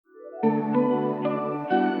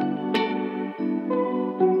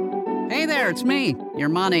there, it's me, your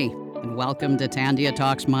money, and welcome to Tandia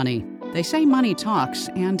Talks Money. They say money talks,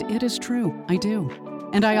 and it is true, I do.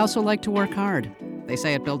 And I also like to work hard. They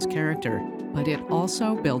say it builds character, but it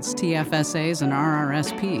also builds TFSAs and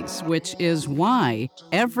RRSPs, which is why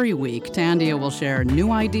every week Tandia will share new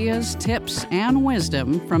ideas, tips, and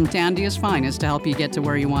wisdom from Tandia's finest to help you get to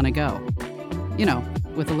where you want to go. You know,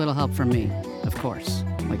 with a little help from me, of course.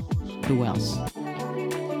 Like, who else?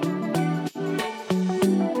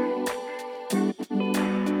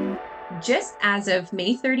 Just as of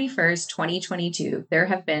May 31st, 2022, there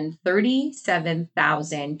have been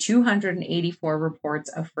 37,284 reports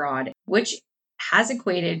of fraud, which has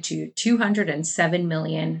equated to $207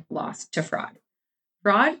 million lost to fraud.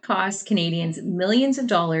 Fraud costs Canadians millions of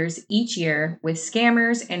dollars each year, with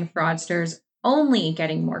scammers and fraudsters only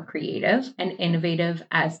getting more creative and innovative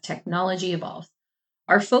as technology evolves.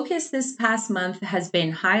 Our focus this past month has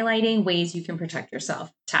been highlighting ways you can protect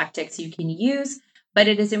yourself, tactics you can use, but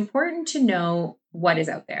it is important to know what is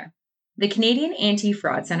out there. The Canadian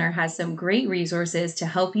Anti-Fraud Centre has some great resources to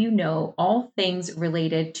help you know all things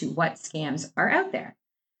related to what scams are out there.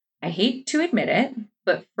 I hate to admit it,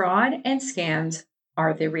 but fraud and scams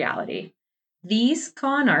are the reality. These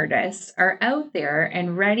con artists are out there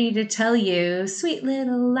and ready to tell you sweet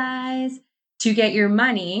little lies to get your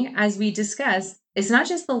money. As we discussed, it's not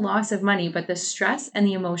just the loss of money, but the stress and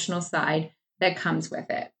the emotional side that comes with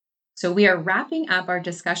it. So we are wrapping up our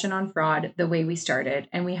discussion on fraud the way we started,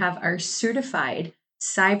 and we have our certified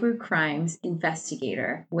cyber crimes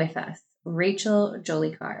investigator with us, Rachel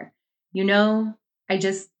Jolicoeur. You know, I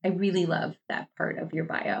really love that part of your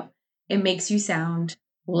bio. It makes you sound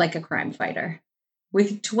like a crime fighter.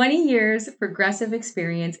 With 20 years progressive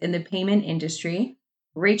experience in the payment industry,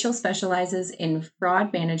 Rachel specializes in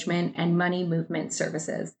fraud management and money movement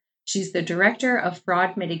services. She's the Director of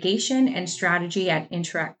Fraud Mitigation and Strategy at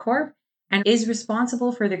Interact Corp and is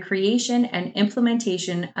responsible for the creation and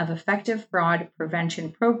implementation of effective fraud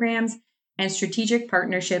prevention programs and strategic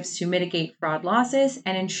partnerships to mitigate fraud losses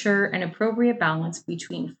and ensure an appropriate balance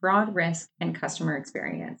between fraud risk and customer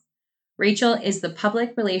experience. Rachel is the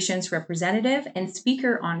public relations representative and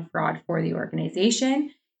speaker on fraud for the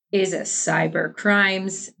organization, is a cyber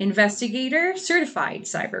crimes investigator, certified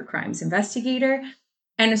cyber crimes investigator,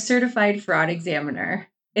 and a certified fraud examiner.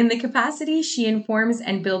 In the capacity, she informs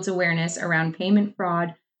and builds awareness around payment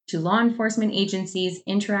fraud to law enforcement agencies,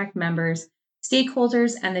 Interact members,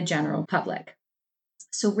 stakeholders, and the general public.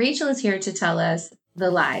 So Rachel is here to tell us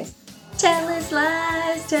the lies. Tell us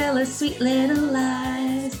lies, tell us sweet little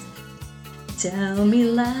lies. Tell me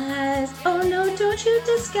lies, oh no, don't you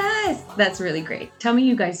disguise. That's really great. Tell me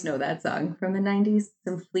you guys know that song from the 90s,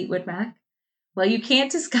 some Fleetwood Mac. Well, you can't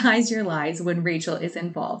disguise your lies when Rachel is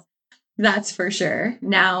involved. That's for sure.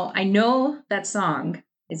 Now, I know that song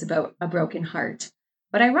is about a broken heart,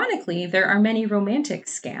 but ironically, there are many romantic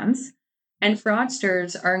scams, and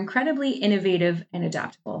fraudsters are incredibly innovative and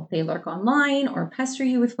adaptable. They lurk online or pester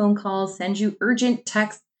you with phone calls, send you urgent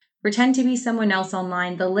texts, pretend to be someone else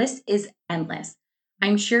online. The list is endless,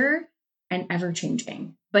 I'm sure, and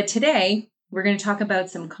ever-changing. But today, we're going to talk about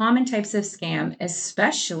some common types of scam,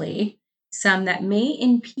 especially some that may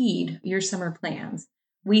impede your summer plans.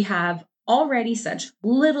 We have already such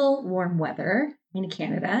little warm weather in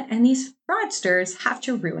Canada, and these fraudsters have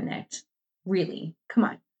to ruin it. Really, come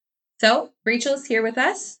on. So Rachel's here with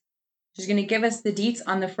us. She's going to give us the deets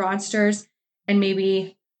on the fraudsters and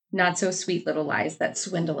maybe not so sweet little lies that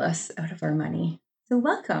swindle us out of our money. So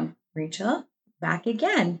welcome, Rachel, back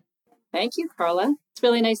again. Thank you, Carla. It's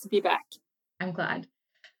really nice to be back. I'm glad.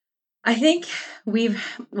 I think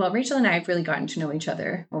Rachel and I have really gotten to know each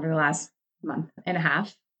other over the last month and a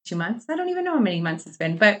half, 2 months. I don't even know how many months it's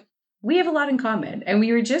been, but we have a lot in common. And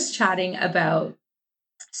we were just chatting about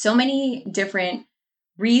so many different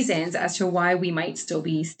reasons as to why we might still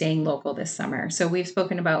be staying local this summer. So we've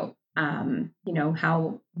spoken about,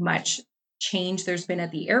 how much change there's been at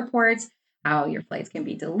the airports, how your flights can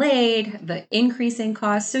be delayed, the increase in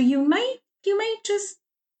costs. So you might just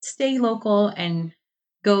stay local and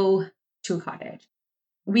go to a cottage.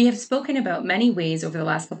 We have spoken about many ways over the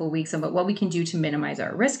last couple of weeks about what we can do to minimize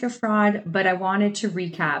our risk of fraud, but I wanted to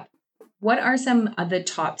recap what are some of the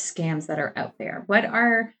top scams that are out there? What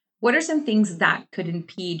are some things that could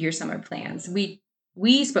impede your summer plans? We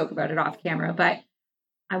spoke about it off camera, but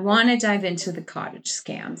I want to dive into the cottage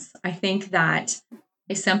scams. I think that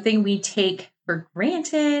is something we take for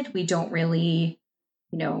granted. We don't really,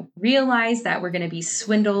 realize that we're going to be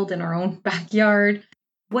swindled in our own backyard.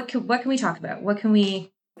 What can we talk about?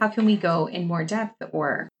 How can we go in more depth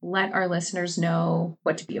or let our listeners know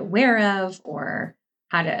what to be aware of or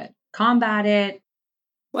how to combat it?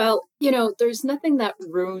 Well, there's nothing that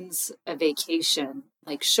ruins a vacation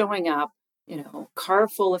like showing up, car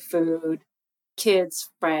full of food, kids,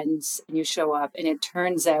 friends, and you show up and it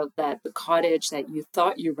turns out that the cottage that you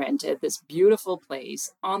thought you rented, this beautiful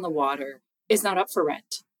place on the water, is not up for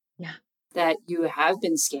rent. Yeah. That you have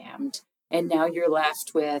been scammed and now you're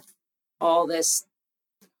left with all this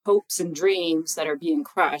hopes and dreams that are being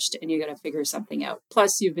crushed and you got to figure something out.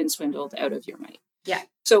 Plus you've been swindled out of your money. Yeah.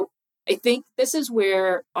 So I think this is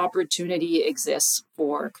where opportunity exists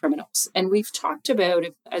for criminals. And we've talked about,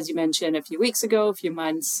 as you mentioned a few weeks ago, a few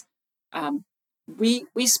months,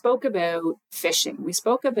 we spoke about phishing. We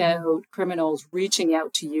spoke about criminals reaching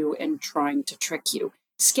out to you and trying to trick you.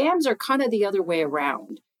 Scams are kind of the other way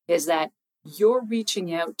around, is that you're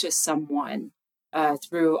reaching out to someone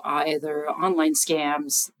through either online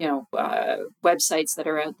scams, websites that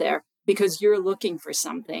are out there, because you're looking for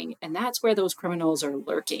something. And that's where those criminals are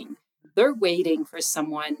lurking. They're waiting for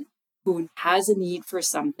someone who has a need for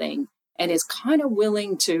something and is kind of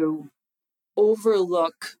willing to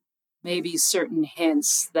overlook maybe certain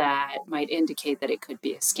hints that might indicate that it could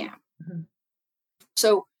be a scam. Mm-hmm.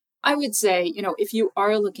 So I would say, if you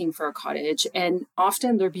are looking for a cottage, and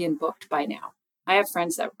often they're being booked by now. I have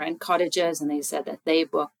friends that rent cottages and they said that they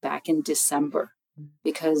booked back in December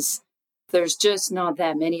because there's just not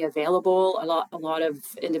that many available. A lot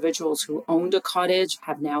of individuals who owned a cottage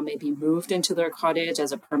have now maybe moved into their cottage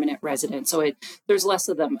as a permanent resident. So there's less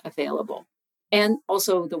of them available. And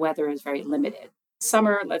also the weather is very limited.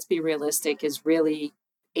 Summer, let's be realistic, is really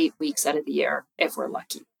 8 weeks out of the year if we're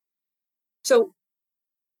lucky. So,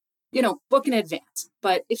 book in advance.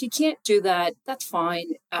 But if you can't do that, that's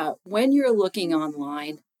fine. When you're looking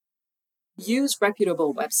online, use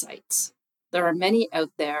reputable websites. There are many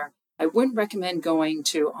out there. I wouldn't recommend going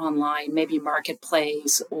to online, maybe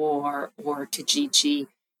Marketplace or Kijiji,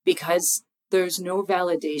 because there's no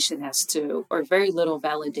validation or very little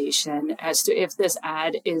validation as to if this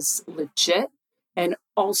ad is legit. And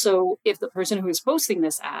also if the person who is posting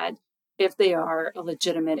this ad, if they are a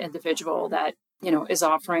legitimate individual that, is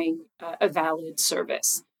offering a valid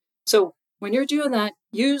service. So when you're doing that,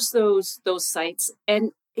 use those sites.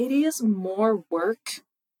 And it is more work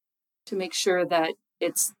to make sure that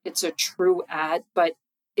it's a true ad, but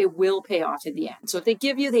it will pay off in the end. So if they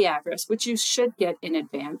give you the address, which you should get in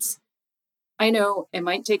advance, I know it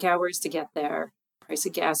might take hours to get there. Price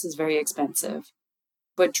of gas is very expensive,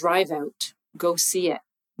 but drive out, go see it,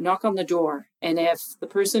 knock on the door. And if the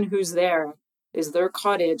person who's there is their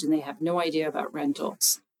cottage and they have no idea about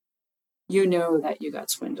rentals, you know that you got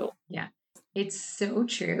swindled. Yeah, it's so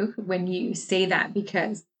true when you say that,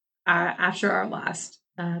 because after our last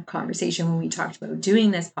conversation, when we talked about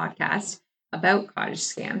doing this podcast about cottage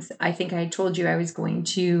scams, I think I told you I was going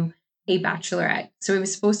to a bachelorette. So it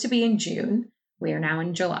was supposed to be in June. We are now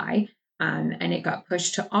in July, and it got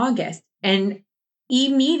pushed to August. And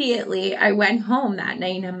immediately I went home that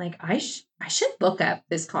night and I'm like, I should book up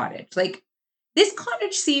this cottage. Like, this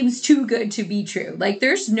cottage seems too good to be true. Like,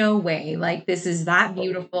 there's no way, like, this is that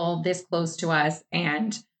beautiful, this close to us,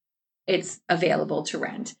 and it's available to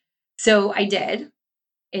rent. So I did.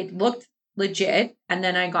 It looked legit. And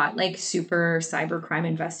then I got like super cybercrime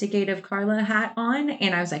investigative Carla hat on.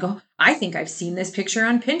 And I was like, oh, I think I've seen this picture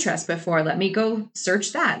on Pinterest before. Let me go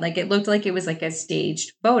search that. Like, it looked like it was like a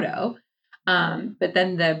staged photo. But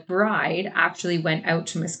then the bride actually went out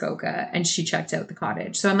to Muskoka and she checked out the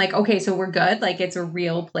cottage. So I'm like, okay, so we're good. Like, it's a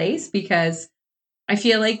real place, because I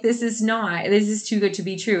feel like this is too good to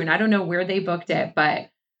be true. And I don't know where they booked it, but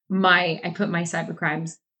I put my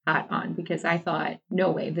cybercrimes hat on because I thought, no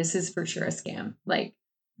way, this is for sure a scam. Like,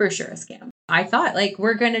 for sure a scam. I thought like,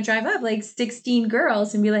 we're going to drive up like 16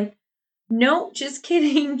 girls and be like, no, just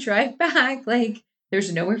kidding. Drive back. Like,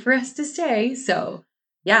 there's nowhere for us to stay. So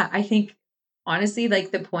yeah, I think honestly, like,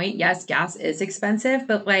 the point, yes, gas is expensive,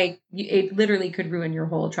 but like, it literally could ruin your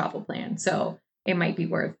whole travel plan. So it might be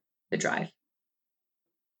worth the drive.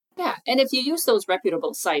 Yeah. And if you use those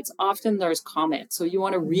reputable sites, often there's comments. So you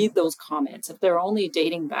want to read those comments. If they're only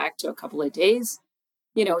dating back to a couple of days,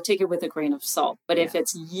 take it with a grain of salt. But if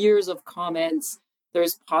it's years of comments,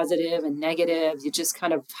 there's positive and negative. You just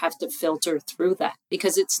kind of have to filter through that,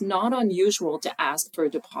 because it's not unusual to ask for a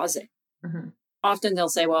deposit. Mm-hmm. Often they'll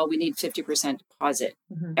say, well, we need 50% deposit.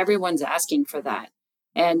 Mm-hmm. Everyone's asking for that.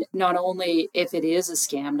 And not only if it is a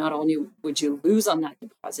scam, not only would you lose on that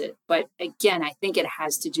deposit, but again, I think it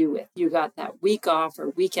has to do with, you got that week off or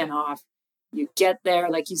weekend off. You get there,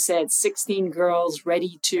 like you said, 16 girls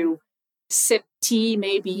ready to sip tea,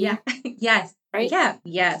 maybe. Yeah. Yes. Right? Yeah.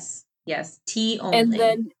 Yes. Yes. Tea only. And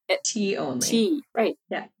then tea only. Tea. Right.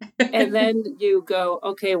 Yeah. And then you go,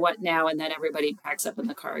 okay, what now? And then everybody packs up in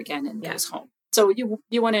the car again and goes home. So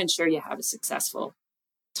you want to ensure you have a successful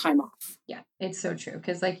time off. Yeah, it's so true.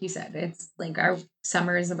 Because like you said, it's like our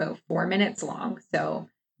summer is about 4 minutes long. So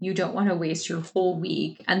you don't want to waste your whole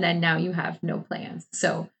week. And then now you have no plans.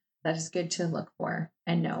 So that is good to look for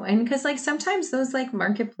and know. And because like sometimes those like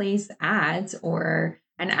marketplace ads or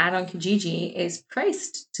an ad on Kijiji is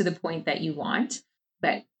priced to the point that you want,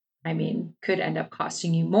 but I mean, could end up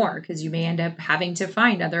costing you more because you may end up having to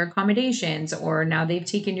find other accommodations, or now they've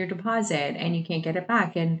taken your deposit and you can't get it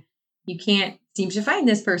back. And you can't seem to find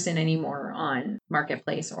this person anymore on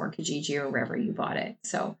Marketplace or Kijiji or wherever you bought it.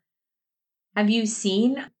 So have you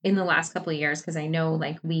seen in the last couple of years, because I know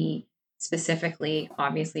like we specifically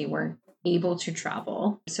obviously weren't able to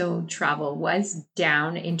travel. So travel was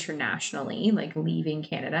down internationally, like leaving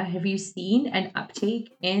Canada. Have you seen an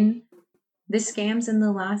uptake in the scams in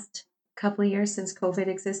the last couple of years since COVID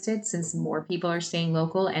existed, since more people are staying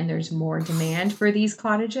local and there's more demand for these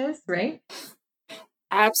cottages, right?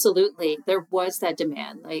 Absolutely. There was that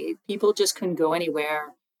demand. Like people just couldn't go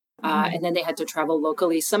anywhere. And then they had to travel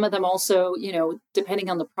locally. Some of them also,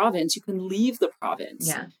 depending on the province, you can leave the province.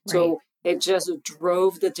 Yeah. Right. So it just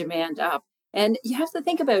drove the demand up. And you have to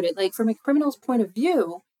think about it, like from a criminal's point of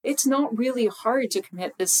view, it's not really hard to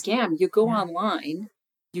commit this scam. You go online,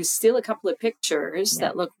 you steal a couple of pictures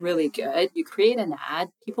that look really good, you create an ad,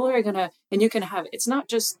 people are and you can have, it's not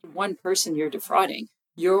just one person you're defrauding.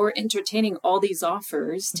 You're entertaining all these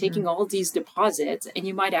offers, taking all these deposits, and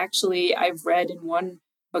you might actually, I've read in one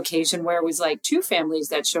occasion where it was like 2 families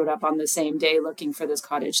that showed up on the same day looking for this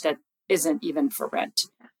cottage that isn't even for rent.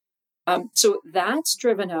 So that's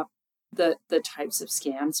driven up the types of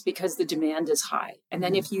scams because the demand is high. And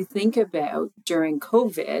then if you think about during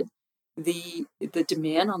COVID, the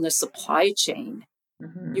demand on the supply chain,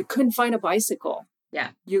 you couldn't find a bicycle. Yeah.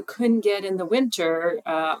 You couldn't get in the winter.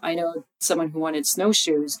 I know someone who wanted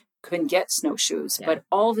snowshoes, couldn't get snowshoes. Yeah. But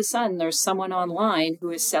all of a sudden, there's someone online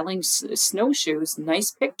who is selling snowshoes.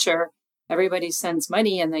 Nice picture. Everybody sends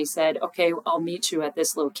money and they said, okay, I'll meet you at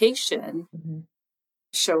this location.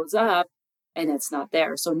 Shows up and it's not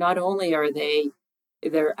there. So not only are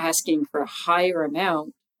they're asking for a higher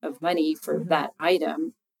amount of money for that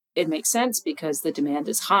item. It makes sense because the demand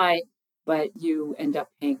is high, but you end up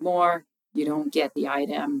paying more. You don't get the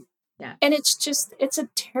item. Yeah. And it's a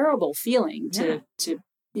terrible feeling to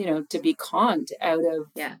be conned out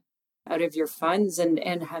of your funds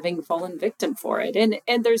and having fallen victim for it.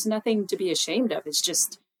 And there's nothing to be ashamed of. It's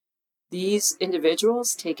just these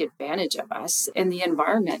individuals take advantage of us and the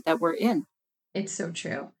environment that we're in. It's so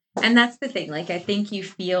true. And that's the thing. Like, I think you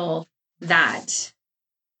feel that,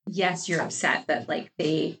 yes, you're upset that like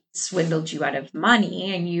they swindled you out of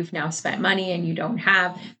money and you've now spent money and you don't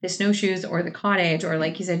have the snowshoes or the cottage, or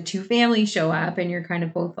like you said, 2 families show up and you're kind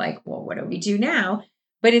of both like, well, what do we do now?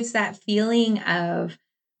 But it's that feeling of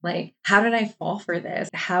like, how did I fall for this?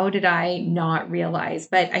 How did I not realize?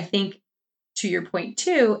 But I think to your point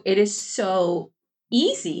too, it is so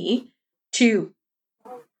easy to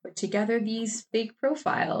put together these fake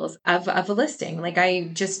profiles of a listing. Like I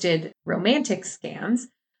just did romantic scams.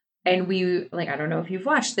 And we, like, I don't know if you've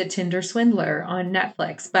watched The Tinder Swindler on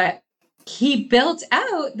Netflix, but he built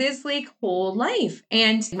out this like whole life.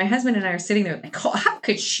 And my husband and I are sitting there like, oh, how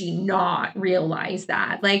could she not realize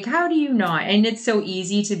that? Like, how do you not? And it's so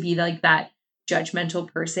easy to be like that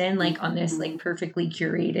judgmental person, like on this like perfectly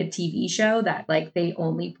curated TV show that like they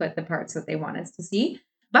only put the parts that they want us to see.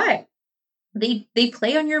 But they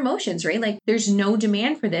play on your emotions, right? Like there's no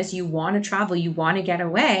demand for this. You want to travel, you want to get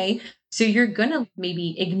away. So you're going to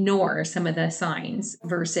maybe ignore some of the signs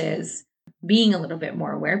versus being a little bit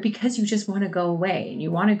more aware because you just want to go away and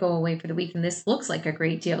you want to go away for the week. And this looks like a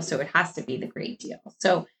great deal. So it has to be the great deal.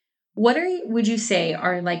 So what would you say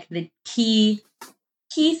are like the key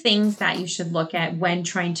things that you should look at when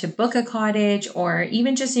trying to book a cottage, or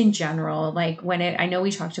even just in general? Like I know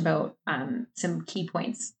we talked about some key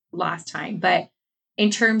points last time, but in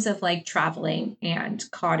terms of like traveling and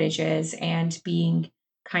cottages and being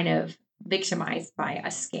kind of victimized by a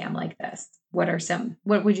scam like this,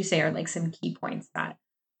 what would you say are like some key points that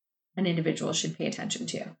an individual should pay attention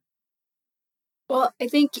to? Well, I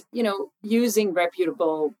think, using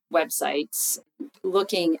reputable websites,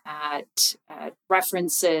 looking at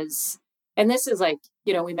references, and this is like,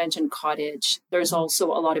 we mentioned cottage. There's also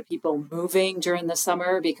a lot of people moving during the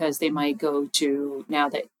summer because they might go to, now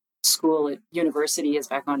that school at university is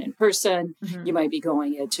back on in person, you might be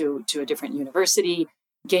going to a different university,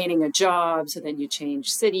 gaining a job, so then you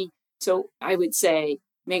change city. So I would say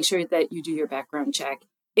make sure that you do your background check.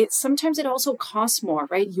 sometimes it also costs more,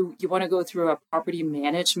 right? You want to go through a property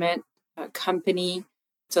management company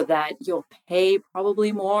so that you'll pay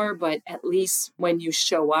probably more, but at least when you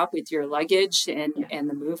show up with your luggage and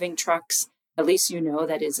the moving trucks, at least you know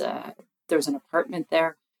that there's an apartment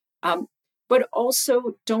there. But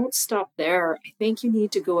also don't stop there. I think you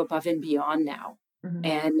need to go above and beyond now. Mm-hmm.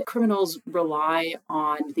 And criminals rely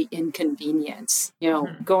on the inconvenience,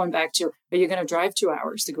 going back to, are you going to drive 2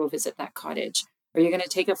 hours to go visit that cottage? Are you going to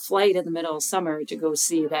take a flight in the middle of summer to go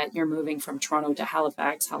see that you're moving from Toronto to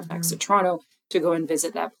Halifax to Toronto to go and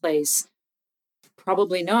visit that place?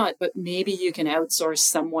 Probably not, but maybe you can outsource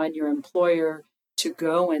someone, your employer, to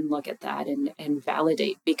go and look at that and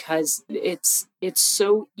validate, because it's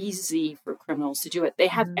so easy for criminals to do it. They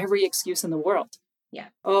have every excuse in the world. Yeah.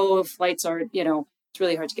 Oh, flights are, it's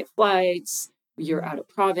really hard to get flights. You're out of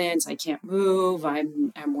province. I can't move.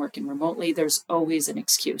 I'm working remotely. There's always an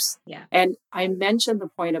excuse. Yeah. And I mentioned the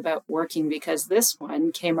point about working because this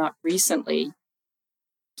one came up recently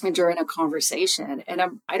during a conversation. And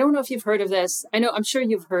I don't know if you've heard of this. I'm sure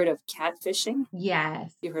you've heard of catfishing.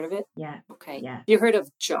 Yes. You heard of it? Yeah. Okay. Yeah. You heard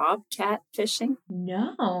of job catfishing?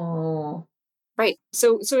 No. Right.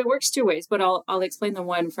 So it works two ways, but I'll explain the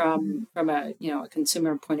one from a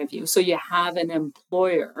consumer point of view. So you have an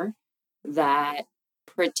employer that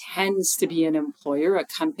pretends to be an employer, a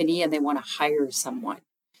company, and they want to hire someone.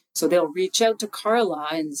 So they'll reach out to Carla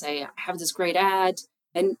and say, I have this great ad.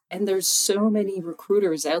 And there's so many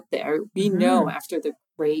recruiters out there. We know after the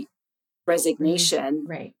great resignation,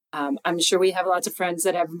 right. I'm sure we have lots of friends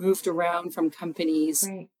that have moved around from companies,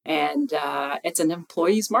 right. and it's an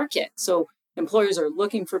employee's market. So employers are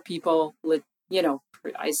looking for people,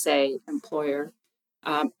 I say employer,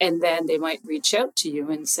 and then they might reach out to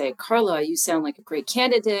you and say, Carla, you sound like a great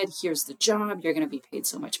candidate. Here's the job. You're going to be paid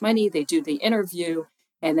so much money. They do the interview,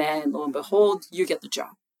 and then lo and behold, you get the job.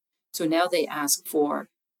 So now they ask for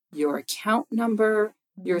your account number,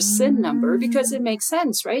 your SIN number, because it makes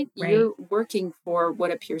sense, right? You're working for what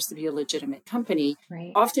appears to be a legitimate company.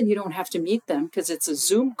 Right. Often you don't have to meet them because it's a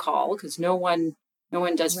Zoom call, because no one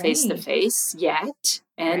does face-to-face yet.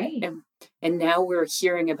 And now we're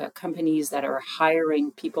hearing about companies that are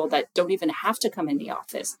hiring people that don't even have to come in the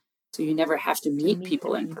office. So you never have to meet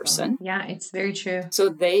people in person. Yeah, it's very true. So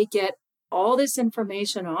they get all this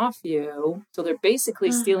information off you. So they're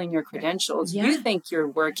basically stealing your credentials. Yeah. You think you're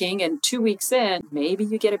working, and 2 weeks in, maybe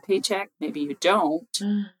you get a paycheck, maybe you don't,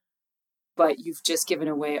 but you've just given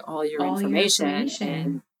away all your information.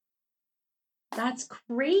 And that's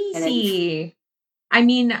crazy. I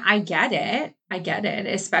mean, I get it,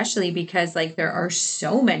 especially because there are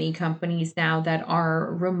so many companies now that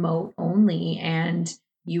are remote only, and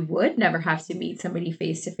you would never have to meet somebody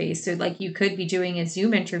face to face. So you could be doing a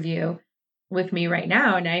Zoom interview with me right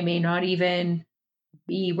now, and I may not even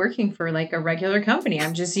be working for a regular company.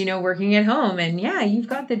 I'm just, working at home, and yeah, you've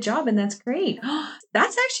got the job, and that's great.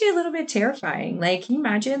 That's actually a little bit terrifying. Can you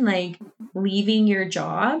imagine leaving your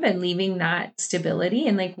job and leaving that stability,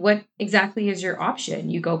 and what exactly is your option?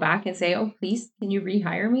 You go back and say, oh, please, can you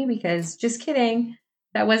rehire me? Because just kidding,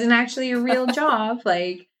 that wasn't actually a real job.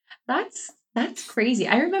 That's crazy.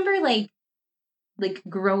 I remember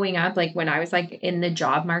growing up, when I was in the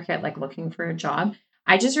job market, looking for a job,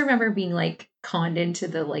 I just remember being conned into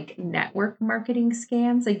the network marketing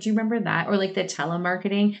scams. Do you remember that? Or the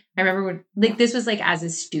telemarketing? I remember when, this was as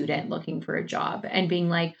a student looking for a job and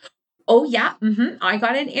being oh yeah, I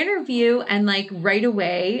got an interview, and right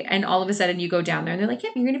away, and all of a sudden you go down there and they're like,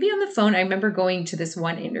 yeah, you're going to be on the phone. I remember going to this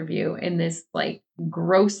one interview in this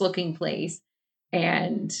gross looking place,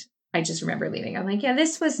 and I just remember leaving. I'm yeah,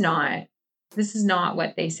 this is not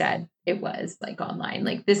what they said it was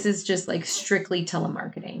online. This is just strictly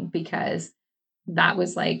telemarketing, because that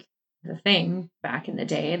was the thing back in the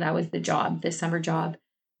day. That was the job, the summer job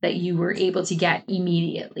that you were able to get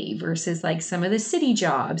immediately, versus some of the city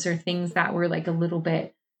jobs or things that were a little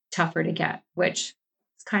bit tougher to get, which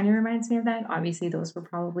kind of reminds me of that. Obviously those were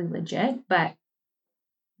probably legit, but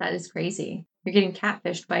that is crazy. You're getting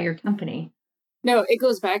catfished by your company. No, it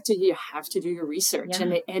goes back to, you have to do your research.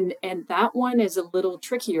 Yeah. And that one is a little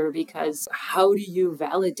trickier, because how do you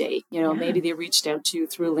validate? Maybe they reached out to you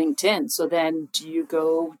through LinkedIn. So then do you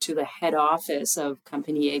go to the head office of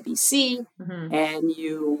company ABC and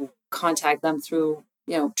you contact them through,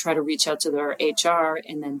 try to reach out to their HR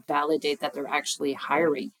and then validate that they're actually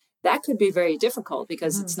hiring? That could be very difficult,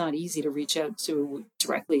 because it's not easy to reach out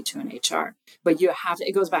directly to an HR. But you have to,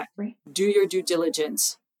 it goes back, do your due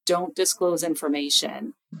diligence. Don't disclose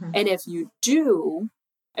information. And if you do,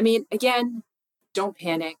 again, don't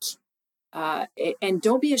panic, and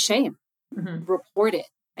don't be ashamed. Report it.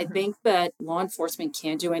 I think that law enforcement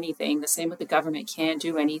can't do anything. The same with the government can't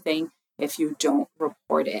do anything if you don't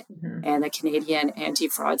report it. And the Canadian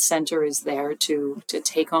Anti-Fraud Center is there to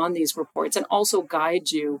take on these reports and also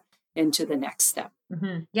guide you into the next step.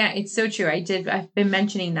 Yeah, it's so true. I've been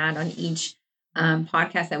mentioning that on each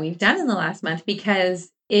podcast that we've done in the last month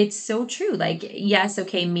because it's so true. Like, yes,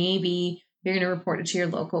 okay, maybe you're going to report it to your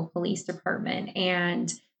local police department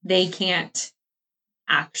and they can't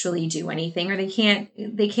actually do anything, or they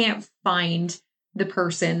can't find the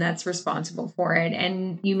person that's responsible for it,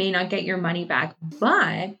 and you may not get your money back.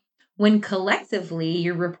 But when collectively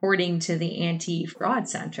you're reporting to the Anti-Fraud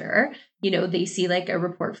Center, they see like a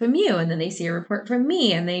report from you, and then they see a report from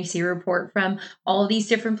me, and they see a report from all these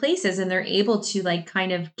different places, and they're able to like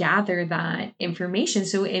kind of gather that information.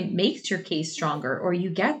 So it makes your case stronger, or you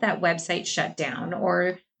get that website shut down,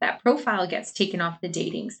 or that profile gets taken off the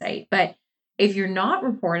dating site. But if you're not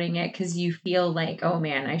reporting it because you feel like, oh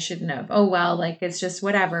man, I shouldn't have, oh well, like it's just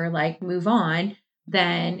whatever, like move on,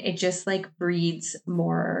 then it just like breeds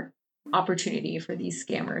more opportunity for these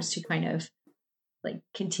scammers to kind of like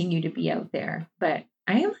continue to be out there. But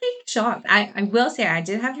I am like shocked. I will say I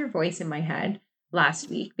did have your voice in my head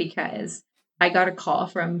last week because I got a call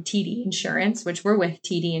from TD Insurance, which we're with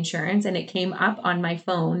TD Insurance, and it came up on my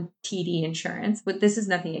phone, TD Insurance. But this is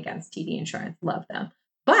nothing against TD Insurance. Love them.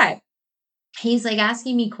 But he's like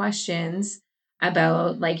asking me questions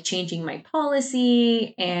about like changing my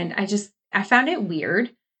policy. And I found it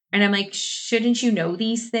weird. And I'm like, shouldn't you know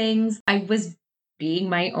these things? I was being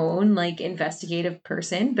my own like investigative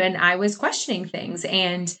person, but I was questioning things.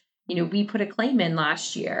 And, we put a claim in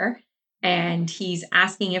last year and he's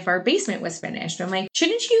asking if our basement was finished. I'm like,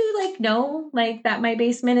 shouldn't you like know like that my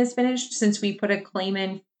basement is finished since we put a claim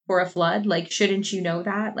in for a flood? Like, shouldn't you know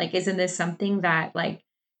that? Like, isn't this something that like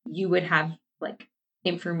you would have like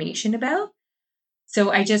information about?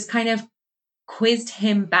 So I just kind of quizzed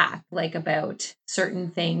him back like about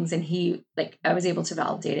certain things, and I was able to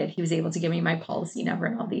validate it. He was able to give me my policy number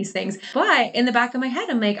and all these things. But in the back of my head,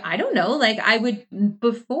 I'm like, I don't know. Like I would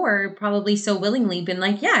before probably so willingly been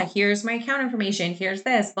like, yeah, here's my account information. Here's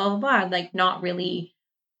this, blah, blah, blah. Like not really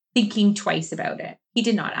thinking twice about it. He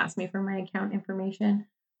did not ask me for my account information.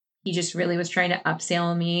 He just really was trying to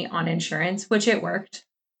upsell me on insurance, which it worked.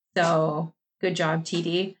 So good job,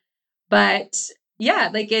 TD. But yeah,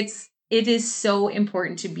 like it is so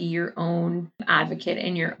important to be your own advocate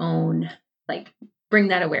and your own, like bring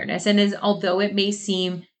that awareness. And although it may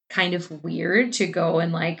seem kind of weird to go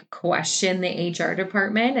and like question the HR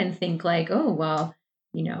department and think like, oh, well,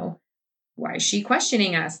 why is she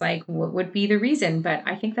questioning us? Like, what would be the reason? But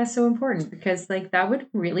I think that's so important because like that would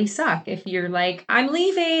really suck if you're like, I'm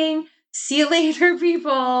leaving. See you later,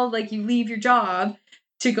 people. Like you leave your job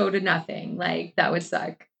to go to nothing. Like that would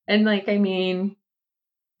suck. And like, I mean,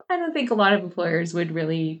 I don't think a lot of employers would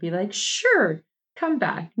really be like, sure, come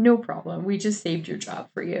back. No problem. We just saved your job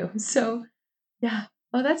for you. So yeah.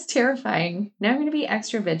 Oh, that's terrifying. Now I'm going to be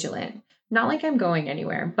extra vigilant. Not like I'm going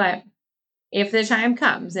anywhere, but if the time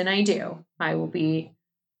comes and I do, I will be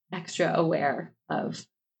extra aware of,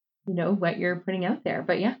 what you're putting out there.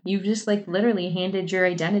 But yeah, you've just like literally handed your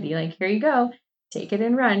identity. Like, here you go. Take it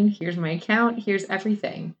and run. Here's my account. Here's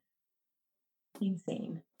everything.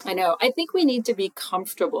 Insane. I know. I think we need to be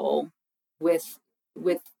comfortable with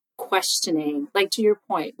questioning. Like to your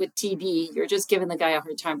point with TD, you're just giving the guy a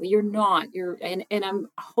hard time, but you're not. And I'm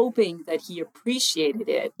hoping that he appreciated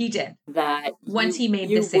it. He did. That once he made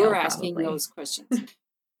the sale, you were asking those questions.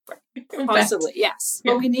 Possibly, yes.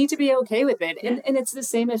 Yeah. But we need to be okay with it. Yeah. And it's the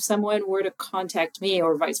same if someone were to contact me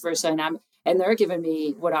or vice versa, and they're giving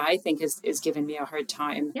me what I think is giving me a hard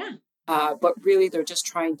time. Yeah. But really, they're just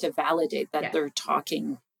trying to validate that they're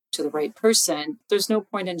talking to the right person. There's no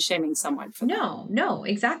point in shaming someone for that. No,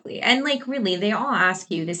 exactly. And like, really, they all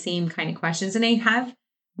ask you the same kind of questions. And I have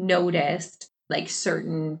noticed like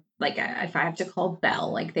certain, like if I have to call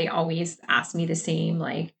Bell, like they always ask me the same,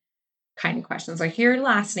 like kind of questions, like your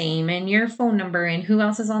last name and your phone number and who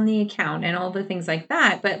else is on the account and all the things like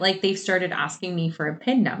that. But like, they've started asking me for a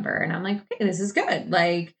PIN number and I'm like, okay, this is good.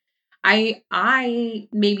 Like I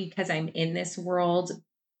maybe because I'm in this world,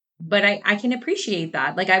 but I can appreciate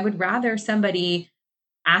that. Like I would rather somebody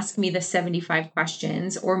ask me the 75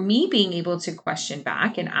 questions or me being able to question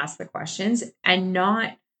back and ask the questions and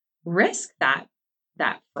not risk that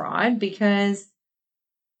fraud because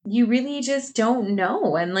you really just don't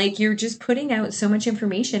know. And like, you're just putting out so much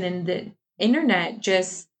information and the internet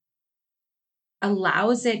just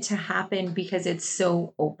allows it to happen because it's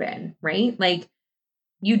so open, right? Like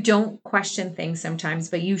you don't question things sometimes,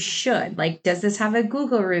 but you should. Like, does this have a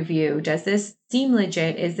Google review? Does this seem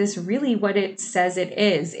legit? Is this really what it says it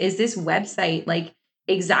is? Is this website like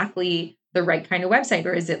exactly the right kind of website?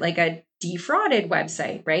 Or is it like a defrauded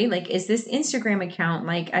website, right? Like, is this Instagram account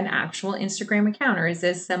like an actual Instagram account? Or is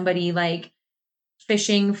this somebody like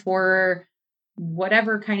fishing for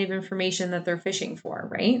whatever kind of information that they're fishing for,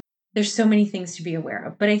 right? There's so many things to be aware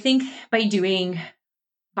of. But I think by doing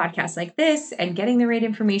podcasts like this and getting the right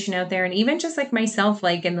information out there, and even just like myself,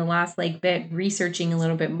 like in the last like bit researching a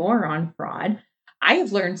little bit more on fraud, I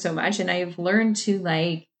have learned so much, and I have learned to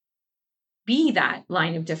like be that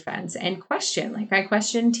line of defense and question. Like I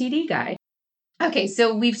question TD Guy. Okay,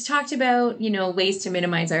 so we've talked about, ways to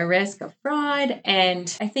minimize our risk of fraud,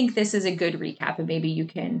 and I think this is a good recap, and maybe you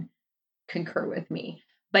can concur with me.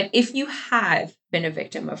 But if you have been a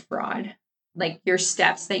victim of fraud, like your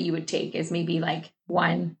steps that you would take is maybe like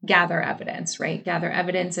one, gather evidence, right? Gather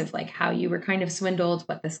evidence of like how you were kind of swindled,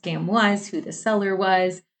 what the scam was, who the seller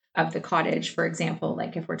was of the cottage, for example,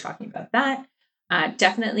 like if we're talking about that.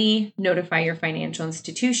 Definitely notify your financial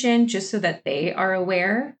institution just so that they are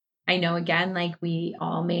aware. I know, again, like we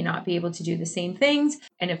all may not be able to do the same things.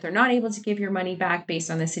 And if they're not able to give your money back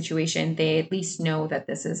based on the situation, they at least know that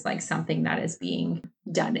this is like something that is being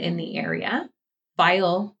done in the area.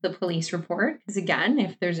 File the police report. Because again,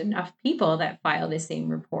 if there's enough people that file the same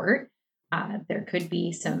report, there could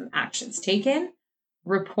be some actions taken.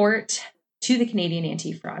 Report to the Canadian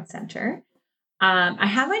Anti-Fraud Centre. I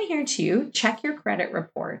have on here too, check your credit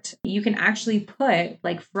report. You can actually put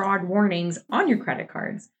like fraud warnings on your credit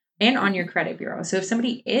cards and on your credit bureau. So if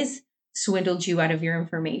somebody is swindled you out of your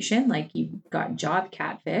information, like you got job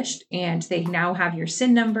catfished and they now have your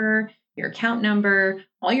SIN number, your account number,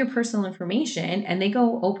 all your personal information, and they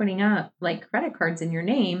go opening up like credit cards in your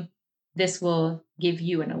name, this will give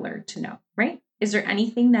you an alert to know, right? Is there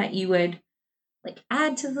anything that you would like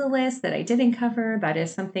add to the list that I didn't cover that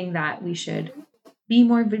is something that we should be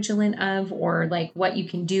more vigilant of, or like what you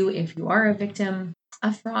can do if you are a victim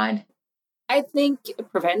of fraud? I think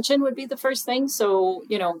prevention would be the first thing. So,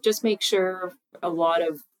 just make sure a lot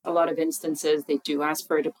of instances they do ask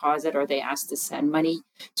for a deposit or they ask to send money.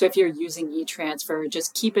 So if you're using e-transfer,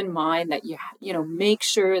 just keep in mind that make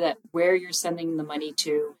sure that where you're sending the money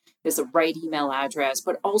to is the right email address,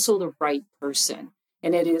 but also the right person.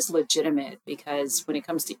 And it is legitimate, because when it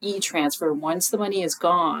comes to e-transfer, once the money is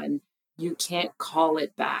gone, you can't call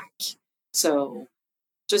it back. So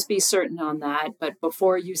just be certain on that. But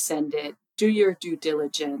before you send it, do your due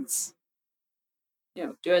diligence.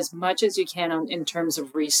 Do as much as you can in terms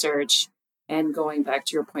of research. And going back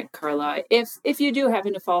to your point, Carla, if you do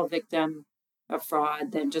happen to fall victim of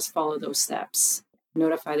fraud, then just follow those steps.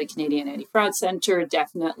 Notify the Canadian Anti-Fraud Centre,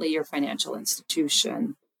 definitely your financial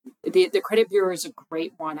institution. The credit bureau is a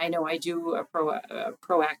great one. I know I do a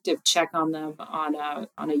proactive check on them on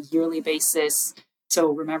a yearly basis. So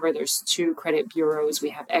remember, there's 2 credit bureaus. We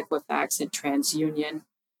have Equifax and TransUnion.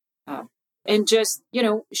 And just,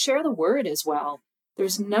 share the word as well.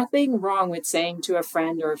 There's nothing wrong with saying to a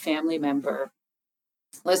friend or a family member,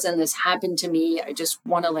 listen, this happened to me. I just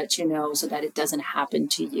want to let you know so that it doesn't happen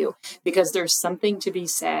to you. Because there's something to be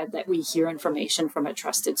said that we hear information from a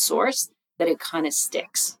trusted source that it kind of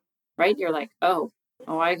sticks, right? You're like, oh,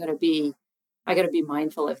 I gotta be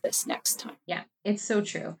mindful of this next time. Yeah, it's so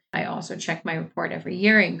true. I also check my report every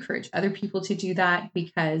year. I encourage other people to do that,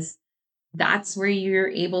 because that's where you're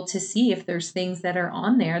able to see if there's things that are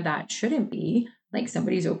on there that shouldn't be, like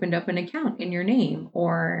somebody's opened up an account in your name,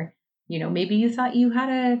 or, maybe you thought you had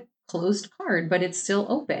a closed card, but it's still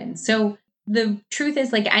open. So the truth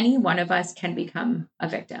is, like, any one of us can become a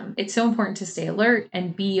victim. It's so important to stay alert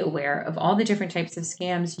and be aware of all the different types of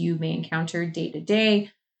scams you may encounter day to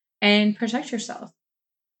day and protect yourself.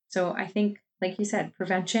 So I think, like you said,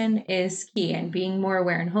 prevention is key, and being more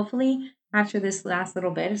aware. And hopefully after this last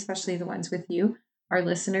little bit, especially the ones with you, our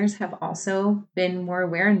listeners have also been more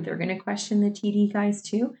aware, and they're going to question the TD guys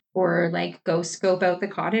too, or like go scope out the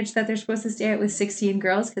cottage that they're supposed to stay at with 16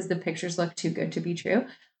 girls because the pictures look too good to be true.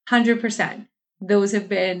 100%. Those have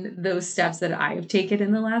been those steps that I've taken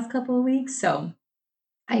in the last couple of weeks. So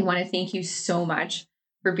I want to thank you so much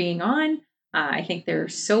for being on. I think they're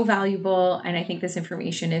so valuable, and I think this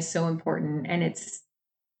information is so important. And it's,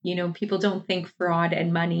 people don't think fraud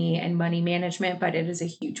and money management, but it is a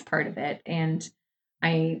huge part of it. And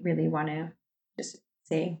I really want to just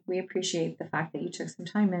say we appreciate the fact that you took some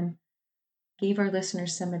time and gave our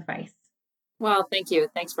listeners some advice. Well, thank you.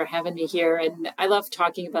 Thanks for having me here. And I love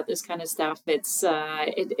talking about this kind of stuff. It's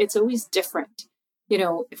always different.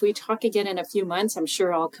 if we talk again in a few months, I'm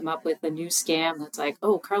sure I'll come up with a new scam that's like,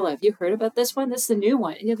 oh, Carla, have you heard about this one? This is the new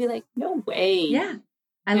one. And you'll be like, no way. Yeah,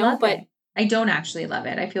 I love it. I don't actually love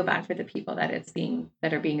it. I feel bad for the people that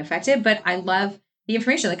are being affected, but I love the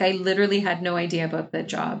information. Like, I literally had no idea about the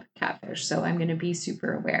job catfish. So I'm going to be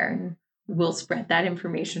super aware, and we'll spread that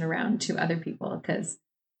information around to other people, because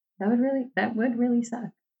that would really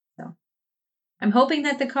suck. So I'm hoping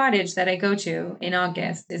that the cottage that I go to in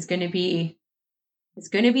August is going to be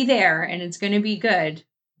there, and it's going to be good.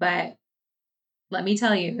 But let me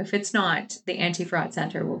tell you, if it's not, the Anti-Fraud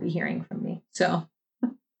Center will be hearing from me. So,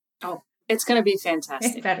 it's going to be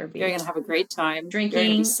fantastic. It better be. You're going to have a great time drinking, you're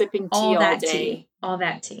going to be sipping tea all day. All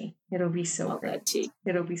that tea. It'll be so great. That tea.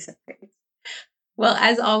 It'll be so great. Well,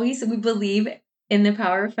 as always, we believe in the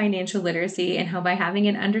power of financial literacy, and how by having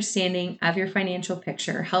an understanding of your financial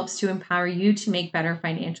picture helps to empower you to make better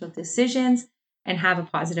financial decisions and have a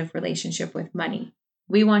positive relationship with money.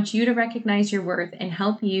 We want you to recognize your worth and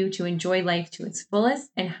help you to enjoy life to its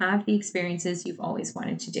fullest and have the experiences you've always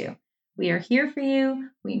wanted to do. We are here for you.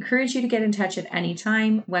 We encourage you to get in touch at any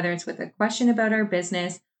time, whether it's with a question about our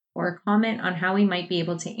business or a comment on how we might be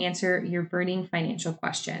able to answer your burning financial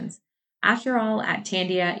questions. After all, at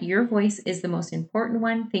Tandia, your voice is the most important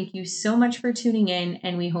one. Thank you so much for tuning in,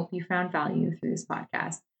 and we hope you found value through this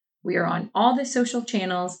podcast. We are on all the social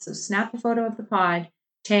channels, so snap a photo of the pod,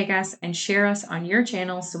 tag us, and share us on your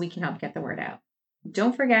channels so we can help get the word out.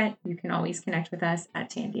 Don't forget, you can always connect with us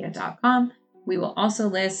at tandia.com. We will also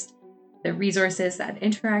list the resources that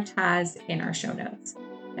Interact has in our show notes.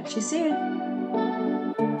 Catch you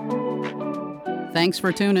soon. Thanks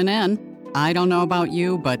for tuning in. I don't know about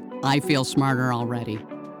you, but I feel smarter already.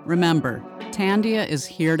 Remember, Tandia is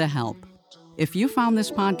here to help. If you found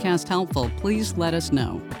this podcast helpful, please let us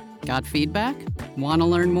know. Got feedback? Want to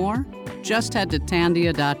learn more? Just head to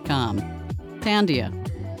Tandia.com.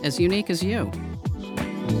 Tandia, as unique as you.